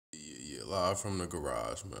Live from the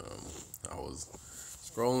garage, man. I was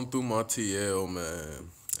scrolling through my TL, man,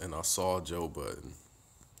 and I saw Joe Budden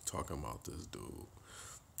talking about this dude.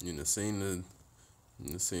 You done seen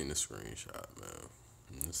the screenshot, man.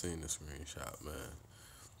 You done seen the screenshot, man.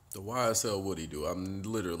 The YSL, what'd he do? I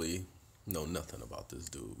literally know nothing about this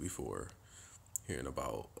dude before hearing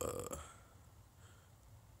about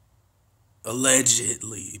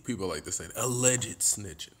allegedly. People like to say alleged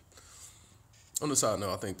snitching. On the side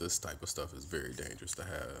note, I think this type of stuff is very dangerous to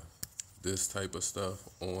have. This type of stuff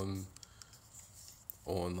on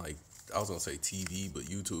like, I was gonna say TV, but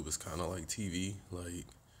YouTube is kind of like TV. Like,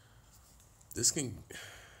 this could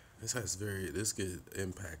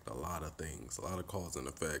impact a lot of things, a lot of cause and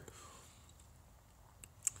effect.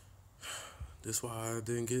 That's why I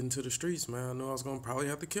didn't get into the streets, man. I knew I was gonna probably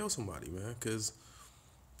have to kill somebody, man, because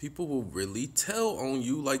people will really tell on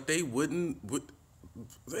you like they wouldn't.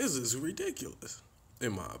 This is ridiculous,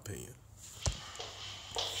 in my opinion.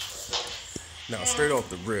 Now, straight off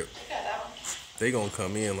the rip, they gonna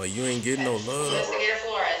come in like, you ain't getting no love. Investigator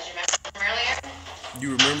Flores, you remember him earlier?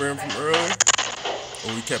 You remember him from earlier?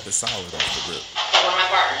 Or we kept it solid off the rip? One of my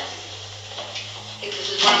partners.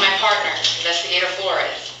 This is one of my partners, Investigator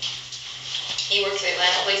Flores. He works at the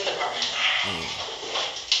Atlanta Police Department.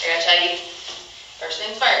 I gotta tell you, first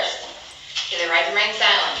things first, you have the right to remain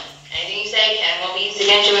silent. Anything you say can and will be used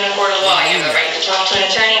against you in a court of law. You have the right to talk to an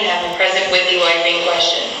attorney and have him present with you while you're being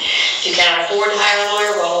questioned. If you cannot afford to hire a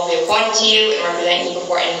lawyer, one will be appointed to you and represent you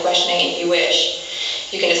before any questioning if you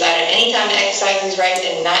wish. You can decide at any time to exercise these rights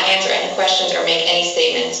and not answer any questions or make any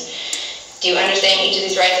statements. Do you understand each of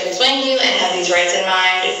these rights I've explained to you and have these rights in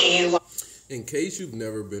mind? Do you... In case you've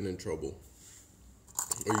never been in trouble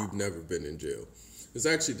or you've never been in jail, it's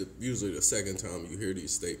actually usually the second time you hear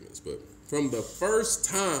these statements, but from the first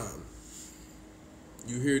time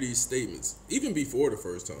you hear these statements, even before the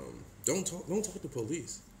first time, don't talk to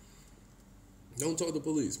police. Don't talk to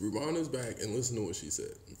police. Rewind us back and listen to what she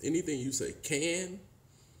said. Anything you say can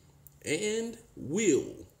and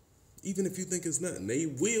will, even if you think it's nothing, they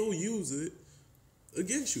will use it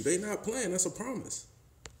against you. They not playing. That's a promise.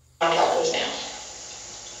 I'll talk to this now.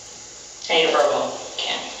 I need a verbal.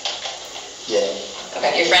 Can. Yeah.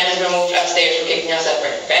 Okay, your friend has been moved upstairs for keeping y'all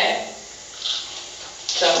separate, okay?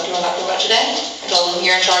 So, do you want to talk to me about today? I told him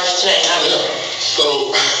you're in charge today, not me.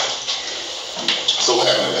 So what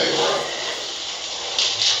happened today, bro?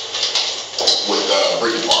 With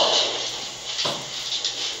Brittany Parks.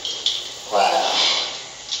 Wow.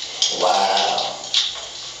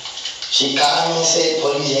 She called me and said,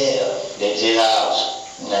 police here. They did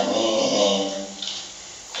house. You know what I mean? And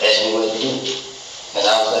asked me what to do. And I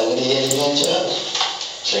was like, what the hell is doing to us?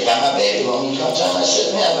 So they got my baby on me. Come time I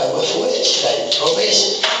said, man, I'm like, what for what? She's like,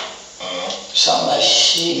 probation. So I'm like,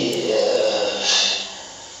 shit,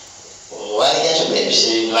 why they got your baby?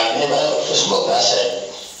 She like everybody else for smoke. I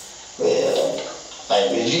said, well,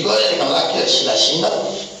 like, if you go there, they gonna lock you up. She like, she know.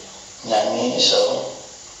 You know what I mean? So,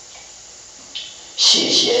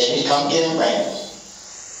 shit, she asked me to come get him, right?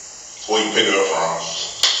 Where you pick it up from?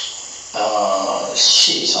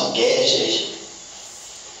 Shit, some gas station.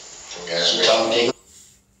 Some gas She station. told me to go.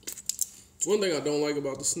 One thing I don't like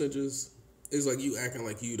about the snitches is like you acting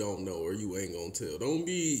like you don't know or you ain't gonna tell. Don't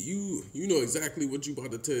be, you know exactly what you about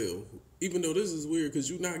to tell. Even though this is weird because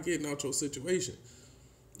you're not getting out your situation.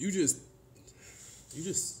 You just,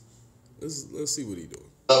 let's see what he doing.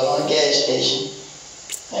 Up on the gas station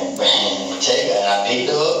and take her, and I picked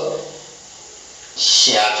her up.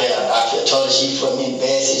 I told her she put me in a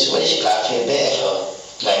bad situation, but I feel bad for her.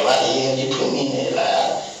 Like, why the hell you put me in there?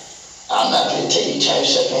 Like, I'm not going to tell you to turn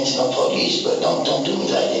yourself into no police, but don't do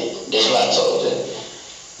me like that. That's what I told her.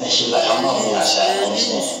 And she was like, I'm on me. I said, I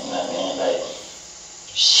understand. You know what I mean? Like,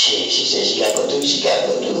 shit, she said she got to go do what she got to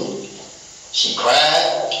go do. She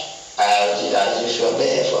cried. I just felt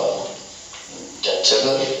bad for her. Took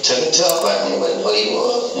her to her apartment where the police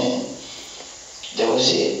was, and that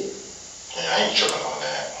was it. Yeah, I ain't tripping on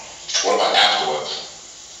that. What about afterwards?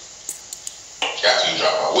 After you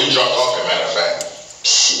drop off. Where you dropped off, as a matter of fact?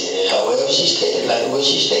 Shit, however she stayed, like the way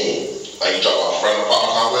she stayed. Like you dropped off in front of the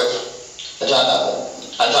apartment complex? I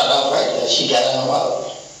dropped off right there. She got on the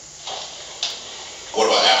wall. What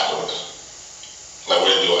about afterwards? Like what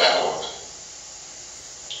did you do afterwards?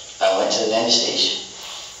 I went to the Atlanta station.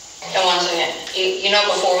 And one second. You know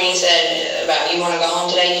before when you said about you want to go home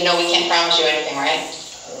today, you know we can't promise you anything, right?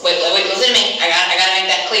 Wait, listen to me. I gotta make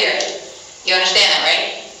that clear. You understand that,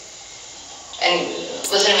 right? And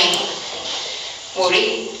listen to me.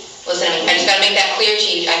 Woody, listen to me. I just gotta make that clear to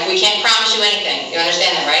you. We can't promise you anything. You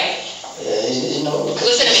understand that, right? You know.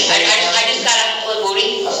 Listen to me. I just gotta,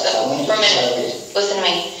 Woody, for a minute. Listen to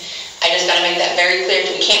me. I just that very clear.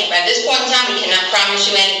 We can't, at this point in time, we cannot promise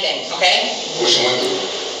you anything, okay? What she went through?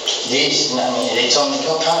 This, I mean, they told me,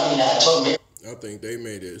 come come, I told me. I think they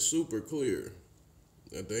made it super clear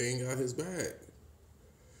that they ain't got his back.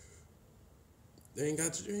 They ain't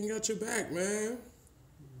got your back, man.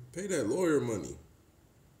 Pay that lawyer money.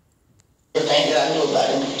 Everything that I knew about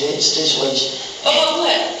him, this situation. Oh,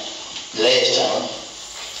 what? Last time,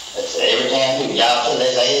 that's everything I knew. Y'all feel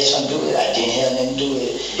like I had something to do with it. I didn't have nothing to do with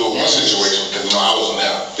it. Do my situation, because I wasn't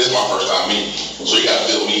there. This is my first time meeting you. So you gotta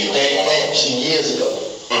fill me in. That happened some years ago.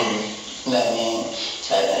 Mm-hmm. You know what I mean?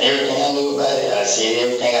 Everything I knew about it, I said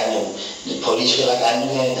everything I knew. The police feel like I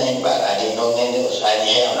knew anything about it. I didn't know nothing else.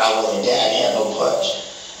 I wasn't there. I didn't have no parts.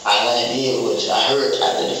 All I did was I heard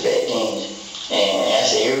after the fact things. And I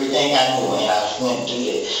said everything I knew, and I went through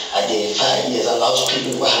that. I did 5 years. I lost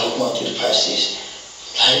people while I was going through the process.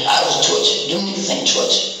 I was tortured. Them niggas ain't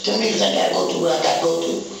tortured. Them niggas ain't got to go through what I got to go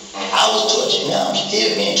through. I was tortured. Now I'm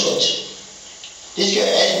still being tortured. This girl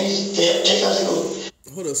asked me to take us to go.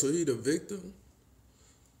 Hold on, so he the victim?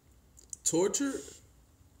 Tortured?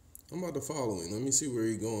 I'm about to follow him. Let me see where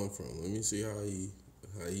he going from. Let me see how he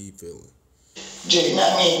feeling. You know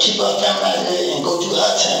what I mean? Keep our family out there and go through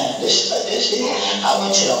our time. This shit. I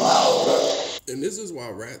went to the mall, bro. And this is why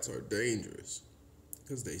rats are dangerous.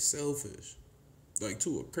 Because they selfish. Like,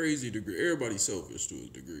 to a crazy degree. Everybody's selfish to a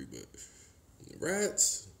degree, but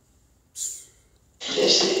rats...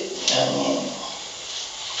 That's it. I mean...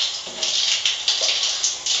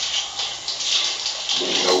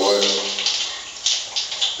 You know what?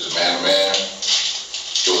 As man to man,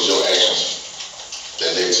 it was your actions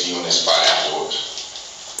that led to you in this spot afterwards.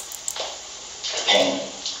 Panic.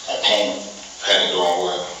 Panic doing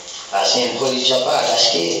what? I seen the police jump out. I got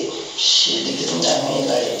scared. Shit, niggas, you know what I mean?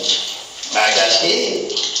 Like, I got scared.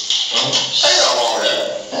 Ain't nothing wrong with that.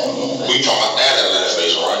 I mean, like, We talking about that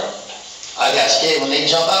space, right? I got scared when they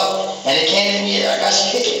jump out and they came at me. I got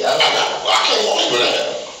scared. I can't walk for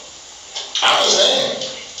that. I understand.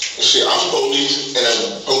 Shit, I'm the police, and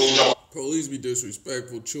as police jump. Police be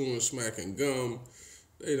disrespectful, chewing, smacking gum.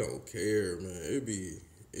 They don't care, man. It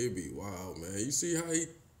be wild, man. You see how he...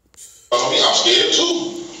 I mean, I'm scared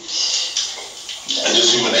too. And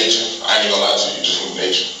just human nature. I ain't gonna lie to you, just human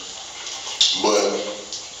nature. But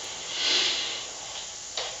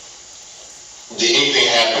did anything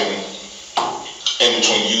happen in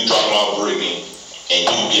between you talking about Brittany and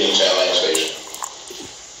you getting to Atlanta Station?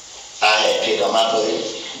 I had picked up my buddy,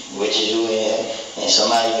 which is you and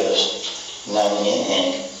somebody else. You know what I mean?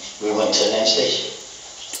 And we went to Atlanta Station.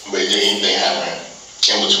 But did anything happen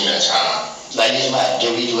in between that time? Like this,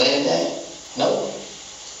 did we do anything? No.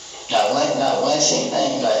 Not one single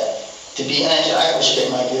thing. Like, to be honest, I respect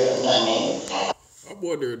my girl. You know what I mean? I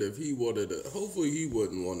wondered if he wanted to... Hopefully he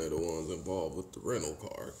wasn't one of the ones involved with the rental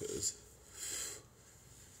car, because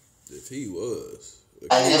if he was... The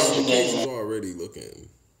case is already looking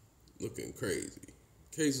crazy.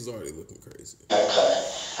 Case is already looking crazy.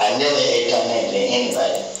 I never had done that to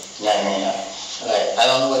anybody. You know what I mean? Like, I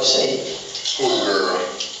don't know what to say. Who's the girl?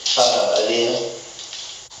 Aaliyah.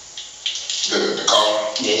 The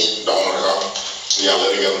car? Yes. The owner of the car? Y'all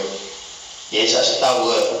live together? Yes, I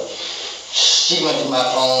would. She went to my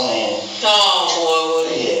phone and... Oh,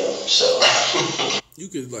 boy, yeah, so... You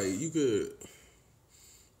could...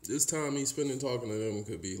 This time he's spending talking to them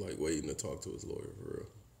could be like waiting to talk to his lawyer, for real.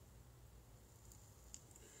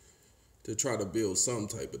 To try to build some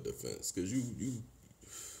type of defense, because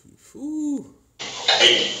whew.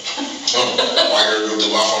 Hey, my girl go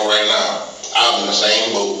through my phone right now. I'm in the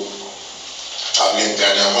same boat. I'm getting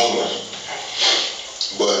goddamn homeless.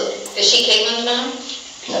 But is she Caitlin's mom?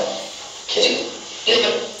 No.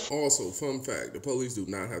 Also, fun fact, the police do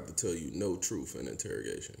not have to tell you no truth in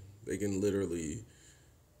interrogation. They can literally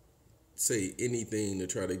say anything to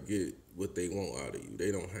try to get what they want out of you.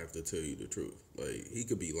 They don't have to tell you the truth. Like, he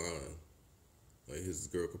could be lying. Like, his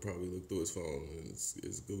girl could probably look through his phone and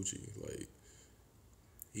it's Gucci. Like,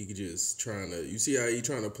 he could just you see how he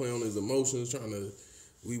trying to play on his emotions,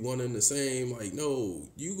 we one and the same. Like, no,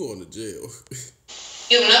 you going to jail.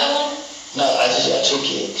 You have another one? No, I just got 2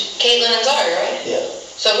 kids. Caitlin and Zari, right? Yeah.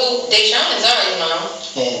 So Deshaun is Zari's mom.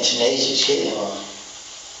 And Tenacious Caitlin mom.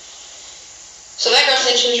 So that girl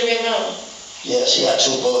said she was your baby mom? Yeah, she got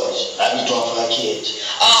 2 boys. I be doing for her kids.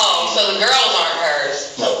 Oh, so the girls aren't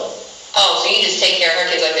hers? No. Oh, so you just take care of her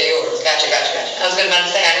kids like they're yours. Gotcha. I was about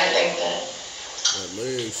to say, I didn't think that. That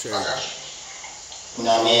leg shake. You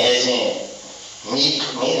know what I mean? As in, me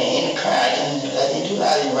in the car, I didn't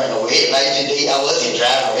run away. Like today, I wasn't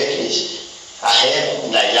driving reckless. I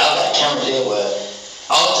had, like, y'all got cameras there where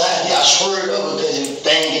all the time, I swerved over because of the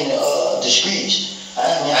thing in the streets.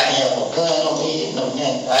 I mean, I didn't have no gun on me.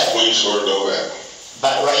 Where you swerved over at?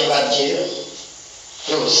 Right here by the jail.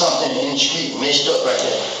 There was something in the street messed up right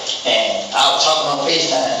there. And I was talking on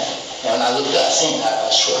FaceTime. And when I looked up, I seen I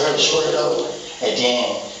heard it swerved over. And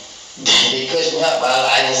then they cussed me out, but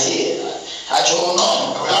I didn't see it. I drove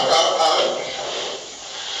on.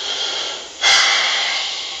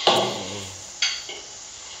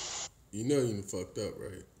 You know you fucked up,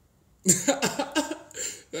 right?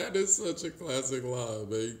 That is such a classic line,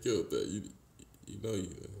 man. You killed that. You know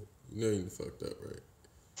you fucked up, right?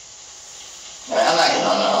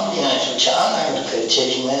 I'm being honest with y'all. I'm not gonna cut tell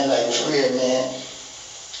you, man. Like for real, man.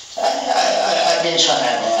 I've been trying,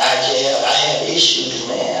 man. I have issues,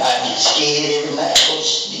 man. I get scared every night. I go to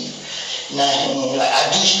sleep. You know what I mean? Like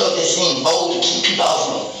I do stuff that seems bold to keep people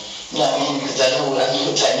off me. You know what I mean? Because I know what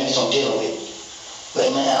type of niggas I'm dealing with. But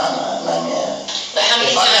man, I'm not, man. But how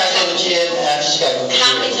many if I times? gotta go to jail, man, I just gotta go to jail.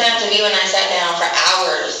 How many times have you and I sat down for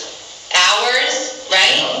hours? Hours, I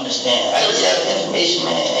right? don't understand. I just have the information,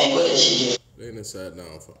 man. And what did she do? They done sat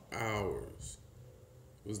down for hours.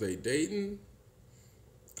 Was they dating?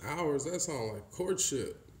 Hours? That sound like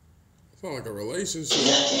courtship. That sound like a relationship.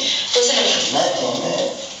 Nothing. Listen to me. Nothing,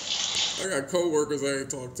 man. I got coworkers I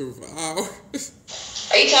ain't talked to for hours.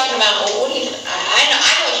 Are you talking about, what do you, I know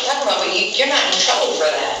what you're talking about, but you're not in trouble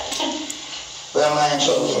for that. What am I in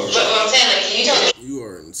trouble for? But what I'm saying, like, you don't. You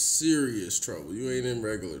are in serious trouble. You ain't in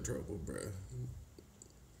regular trouble, bruh.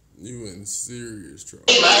 You in serious trouble.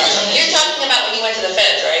 You're talking about when you went to the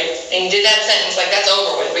feds, right? And you did that sentence, like that's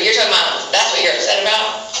over with. But you're talking about, that's what you're upset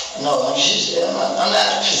about? No, I'm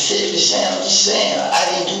not specifically saying. I'm just saying I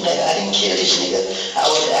didn't do that. I didn't kill this nigga. I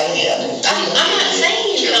didn't have nothing. I'm not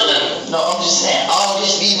saying you killed him. No, I'm just saying all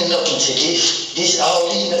this leading up into this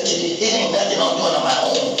all leading up to this. It ain't nothing I'm doing on my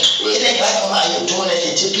own. It ain't like I'm out here doing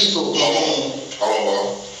it to people. Hold on,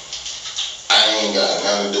 bro. I ain't got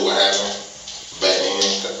nothing to do with what happened back then.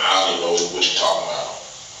 I don't even know what you're talking about.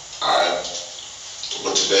 Alright?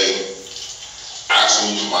 But today, I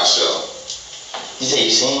seen you for myself. You say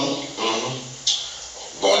you seen me?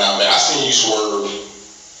 Mm-hmm. Going out, man. I seen you swerve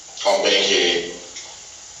on Bankhead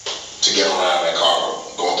to get around that car,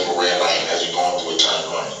 going through the red light as you're going through a turn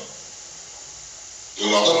green. You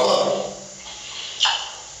know what I'm talking about?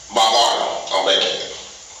 Bob Marley on Bankhead.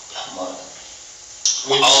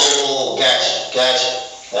 Oh, gotcha.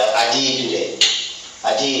 I did do that.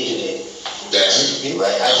 That's you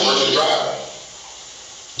right. That's worth driving.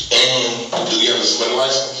 And do you have a split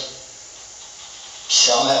license? I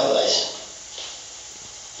don't have a license.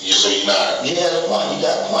 So you're not. You had a point. You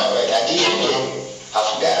got a point, right? I did do that. I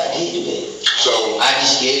forgot. I did do that. So I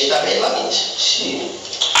just scared stop at lights. Shit.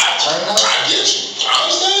 I turned out. I get you. I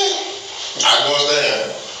understand.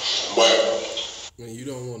 But Man, you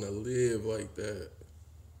don't want to live like that.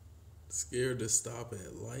 Scared to stop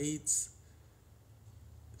at lights?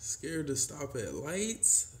 Scared to stop at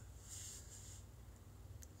lights?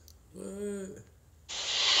 What?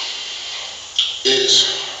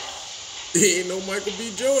 He ain't no Michael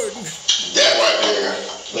B. Jordan. That right there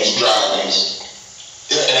is driving.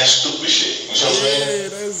 Yeah, and that's stupid shit. You know what I'm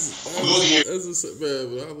saying? That's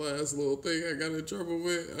man, my last little thing I got in trouble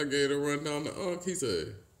with, I gave a run down to Unc. He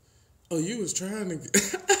said, "Oh, you was trying to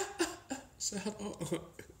shout out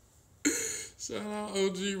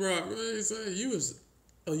OG Rock, man." He said, you was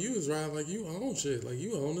riding like you own shit, like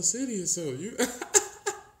you own the city or so. You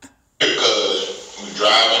because you're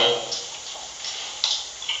driving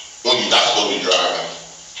when you're not supposed to be driving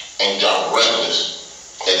and drive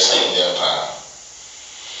reckless at the same damn time.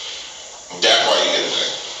 That's why you get it.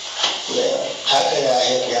 Well, how could I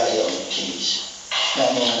help y'all help me, please? They're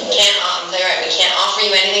right. We can't offer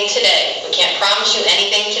you anything today. We can't promise you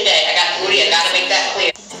anything today. I got to make that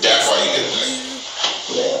clear. That's why you get it.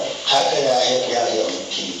 Well, how could I help y'all help me,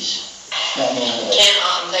 please? They're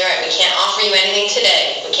right. We can't offer you anything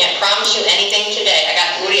today. We can't promise you anything today. I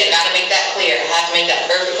got to make that clear. I have to make that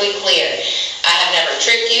perfectly clear. I have never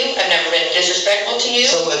tricked you. I've never been disrespectful to you.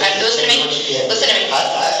 Listen to me. I'm not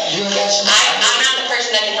the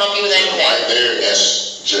person that can help you with anything. Right there,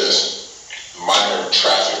 that's just minor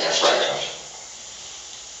traffic infraction.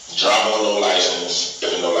 Driving with no license,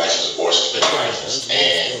 if no license, or suspended license,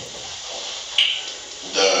 and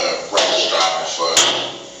the reckless driving for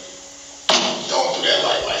going through that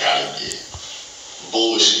light like how they did.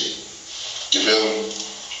 Bullshit. You feel me?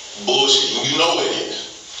 Bullshit. You know what it is.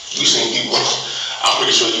 You seen people, I'm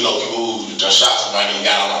pretty sure you know people who just shot somebody and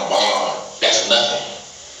got on a bond. That's nothing.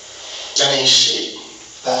 That ain't shit.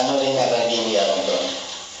 But I know they're not going to give me out on bond.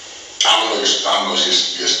 I don't know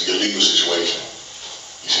your legal situation.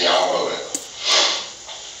 You see, I don't know that.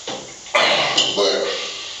 But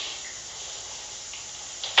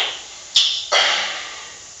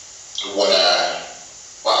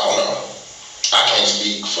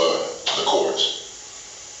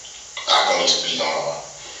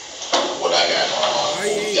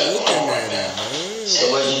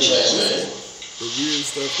the weird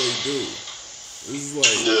stuff they do. This is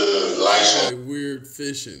like The license. like weird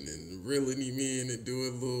fishing and reeling him in and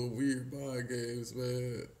doing little weird mind games,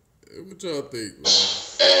 man. What y'all think, man?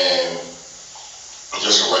 And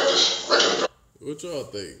just a regular. What y'all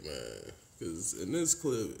think, man? Because in this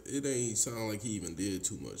clip, it ain't sound like he even did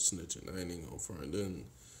too much snitching. I ain't even gonna front. Then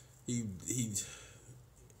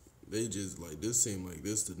they just like, this seemed like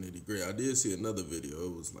this the nitty gritty. I did see another video.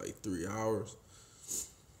 It was like 3 hours.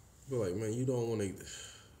 But like, man, you don't want to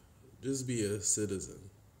just be a citizen.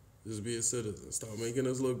 Just be a citizen. Stop making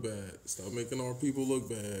us look bad. Stop making our people look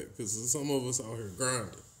bad. Because some of us out here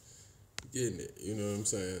grinding, getting it. You know what I'm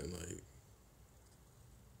saying? Like,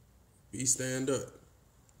 stand up.